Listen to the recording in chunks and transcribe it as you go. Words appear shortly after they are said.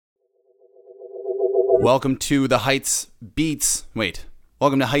Welcome to the Heights Beats.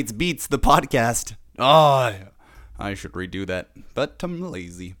 Welcome to Heights Beats, the podcast. Oh, I should redo that, but I'm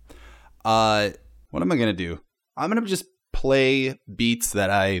lazy. What am I going to do? I'm going to just play beats that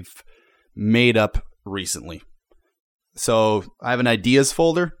I've made up recently. So I have an ideas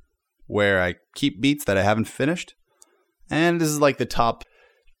folder where I keep beats that I haven't finished. And this is like the top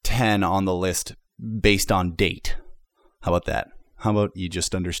 10 on the list based on date. How about that? How about you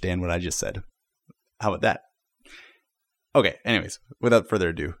just understand what I just said? How about that? Okay, anyways, without further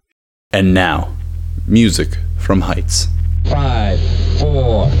ado. And now, music from Heights. 5,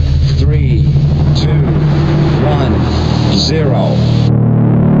 4, 3, 2, 1, 0.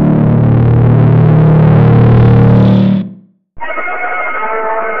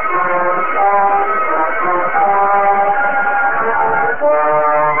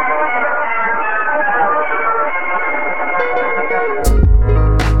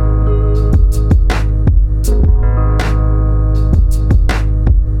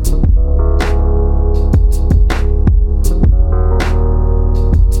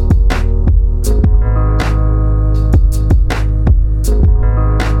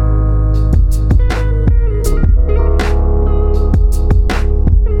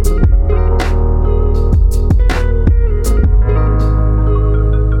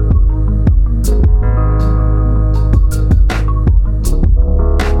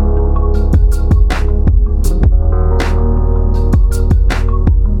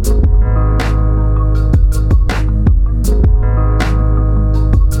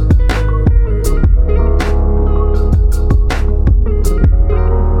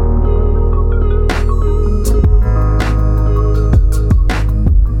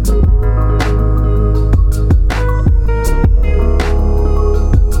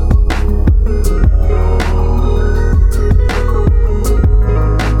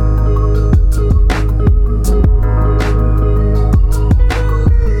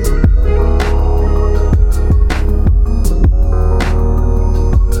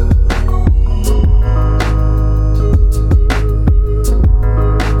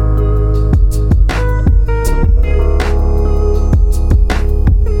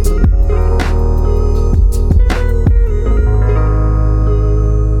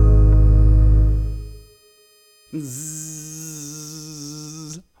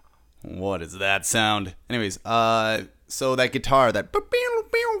 What is that sound? Anyways, so that guitar, that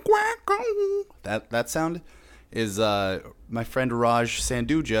sound is my friend Raj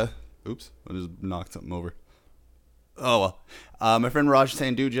Sanduja. Oops, I just knocked something over. Oh well, my friend Raj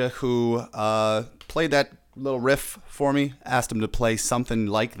Sanduja, who played that little riff for me, asked him to play something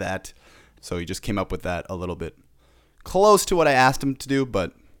like that, so he just came up with that a little bit close to what I asked him to do,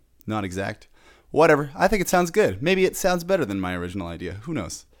 but not exact. Whatever, I think it sounds good. Maybe it sounds better than my original idea. Who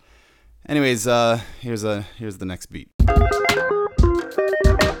knows? Anyways, here's the next beat.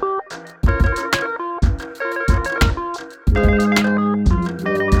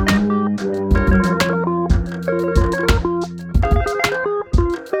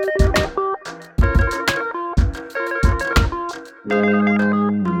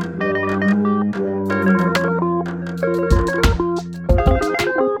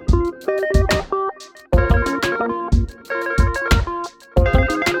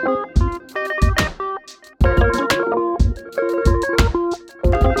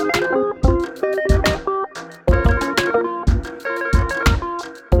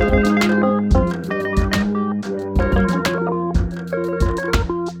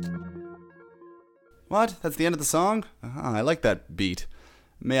 What? That's the end of the song? I like that beat.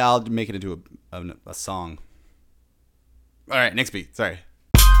 Maybe I'll make it into a song. Alright, next beat. Sorry.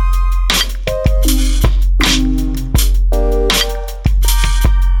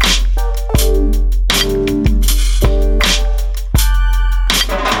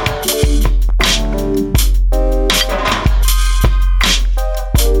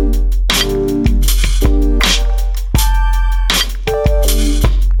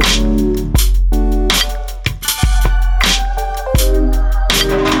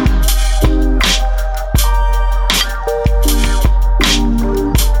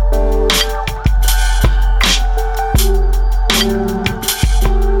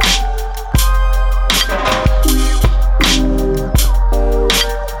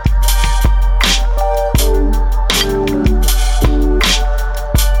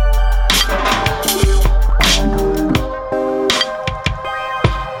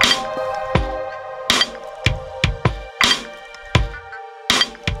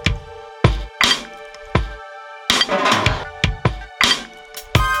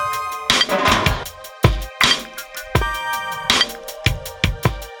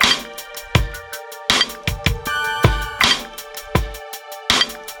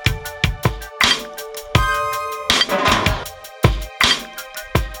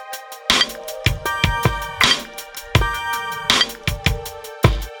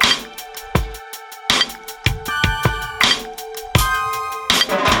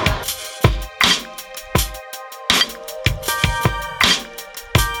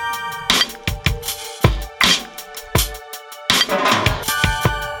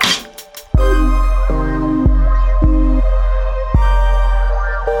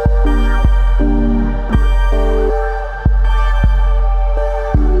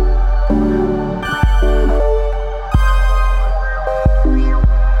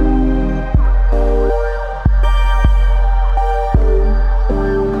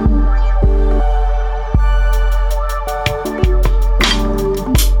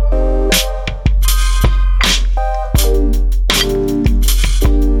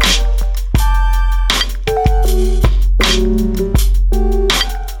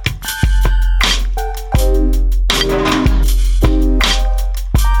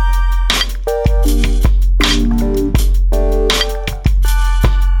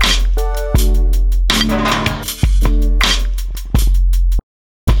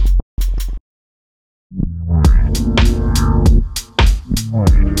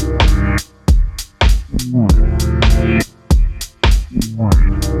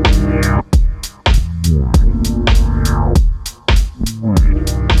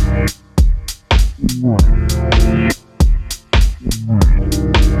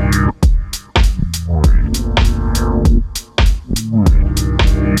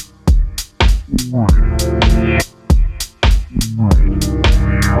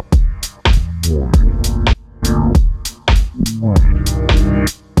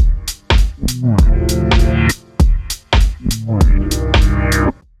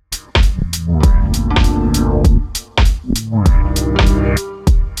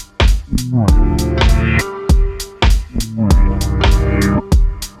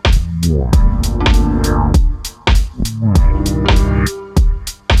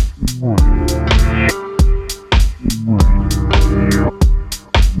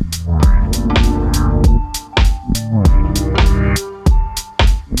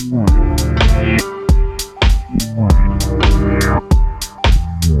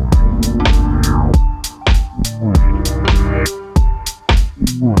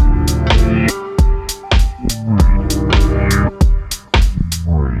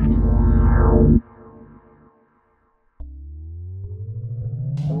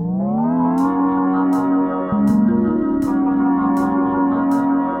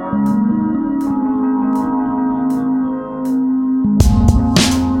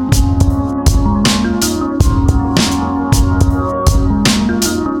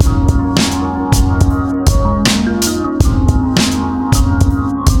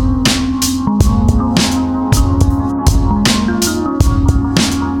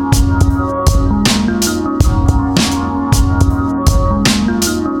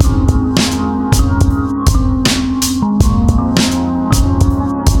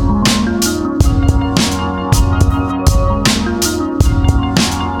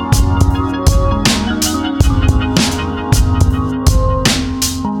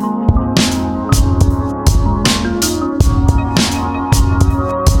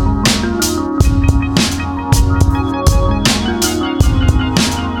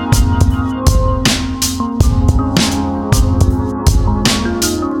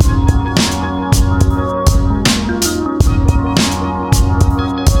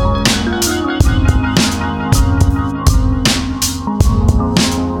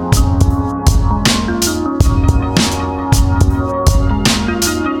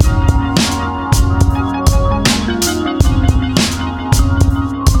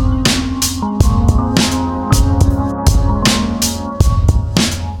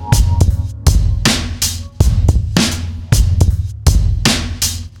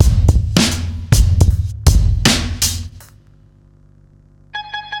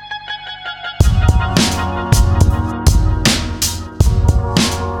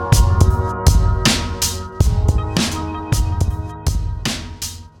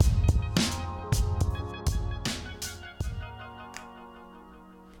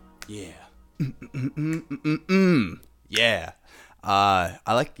 Yeah. Yeah.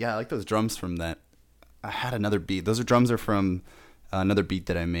 I like those drums from that. I had another beat. Those drums are from another beat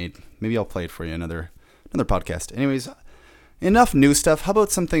that I made. Maybe I'll play it for you another podcast. Anyways, enough new stuff. How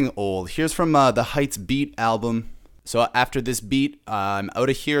about something old? Here's from the Heights Beat album. So after this beat, I'm out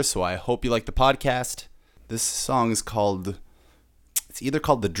of here. So I hope you like the podcast. This song is called. It's either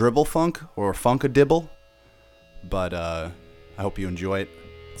called the Dribble Funk or Funkadibble, but I hope you enjoy it.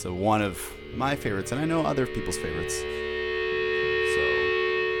 It's one of my favorites, and I know other people's favorites.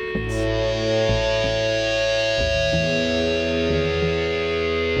 So.